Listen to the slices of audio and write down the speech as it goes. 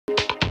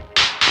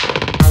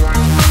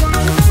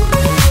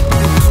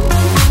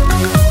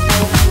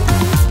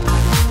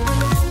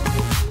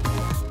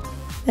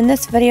In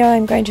this video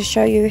I'm going to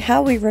show you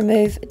how we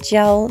remove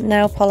gel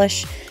nail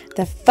polish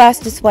the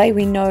fastest way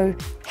we know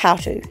how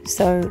to,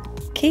 so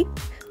keep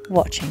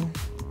watching.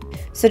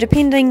 So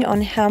depending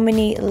on how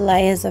many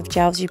layers of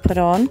gels you put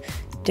on,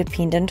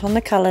 dependent on the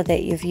colour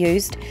that you've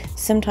used,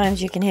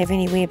 sometimes you can have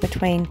anywhere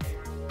between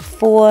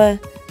 4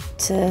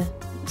 to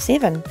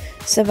 7.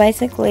 So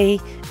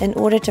basically, in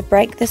order to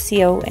break the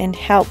seal and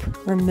help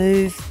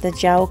remove the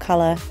gel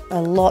colour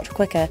a lot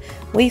quicker,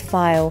 we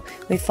file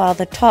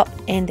the top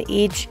and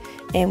the edge,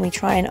 and we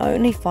try and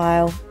only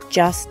file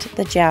just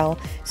the gel.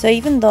 So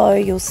even though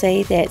you'll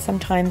see that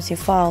sometimes you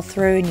file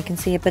through and you can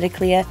see a bit of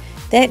clear,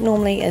 that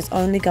normally is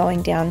only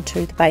going down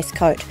to the base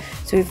coat.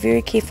 So we're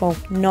very careful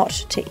not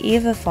to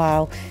ever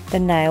file the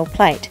nail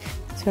plate.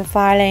 So we're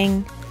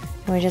filing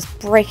and we're just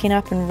breaking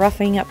up and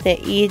roughing up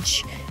that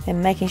edge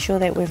and making sure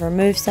that we've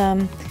removed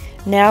some.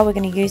 Now we're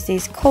going to use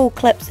these cool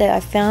clips that I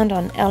found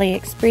on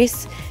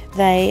AliExpress.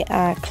 They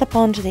clip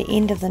onto the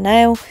end of the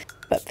nail,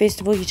 but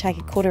first of all you take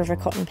a quarter of a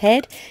cotton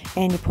pad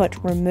and you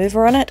put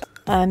remover on it.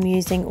 I'm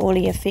using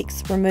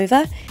Effects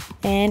remover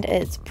and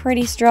it's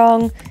pretty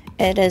strong.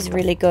 It is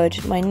really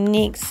good. My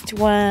next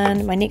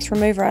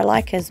remover I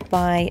like is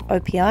by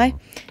OPI.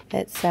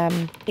 It's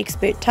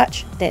Expert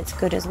Touch. That's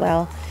good as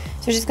well.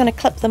 So we're just going to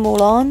clip them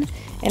all on,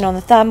 and on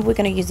the thumb we're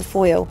going to use a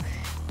foil.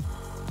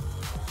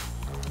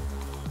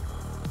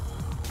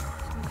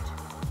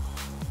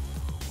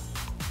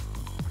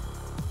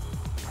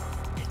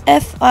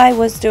 If I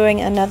was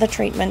doing another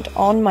treatment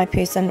on my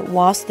person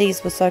whilst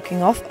these were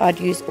soaking off, I'd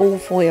use all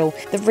foil.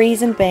 The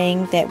reason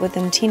being that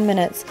within 10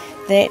 minutes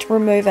that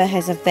remover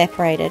has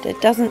evaporated. It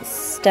doesn't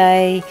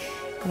stay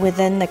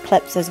within the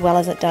clips as well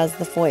as it does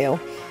the foil.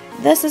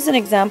 This is an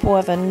example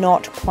of a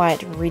not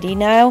quite ready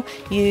nail.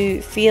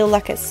 You feel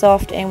like it's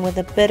soft, and with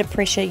a bit of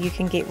pressure you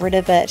can get rid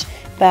of it,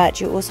 but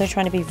you're also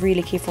trying to be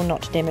really careful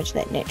not to damage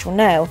that natural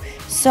nail.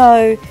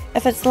 So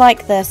if it's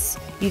like this,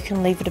 you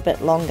can leave it a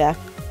bit longer.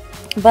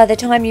 By the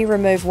time you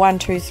remove 1,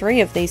 2,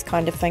 3 of these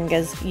kind of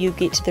fingers, you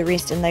get to the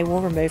rest and they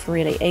will remove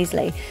really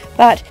easily.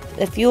 But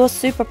if you're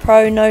super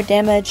pro, no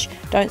damage,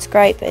 don't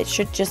scrape, it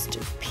should just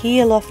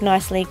peel off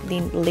nicely,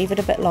 then leave it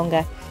a bit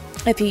longer.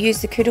 If you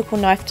use the cuticle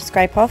knife to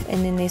scrape off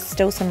and then there's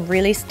still some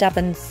really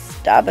stubborn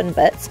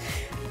bits,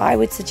 I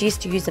would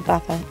suggest you use a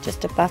buffer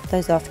just to buff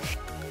those off.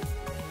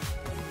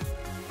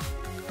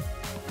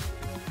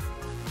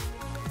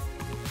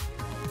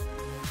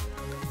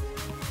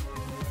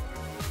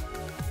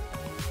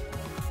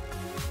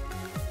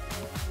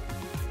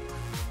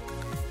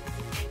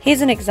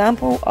 Here's an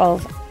example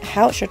of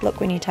how it should look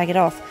when you take it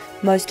off.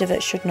 Most of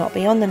it should not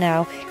be on the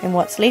nail, and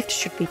what's left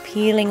should be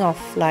peeling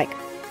off like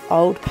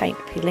old paint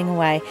peeling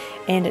away,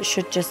 and it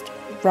should just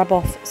rub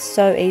off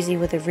so easy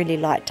with a really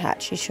light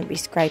touch. You shouldn't be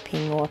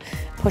scraping or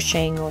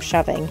pushing or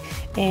shoving,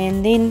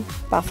 and then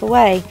buff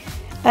away.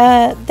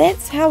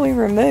 That's how we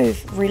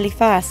remove really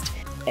fast,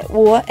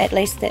 or at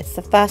least that's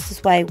the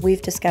fastest way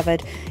we've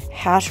discovered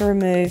how to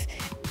remove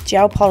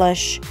gel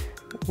polish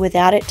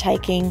without it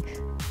taking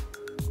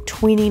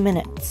 20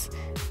 minutes.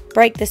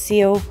 Break the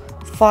seal,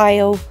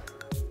 file,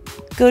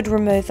 good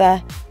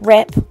remover,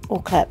 wrap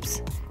or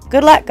clips.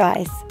 Good luck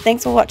guys.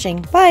 Thanks for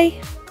watching. Bye.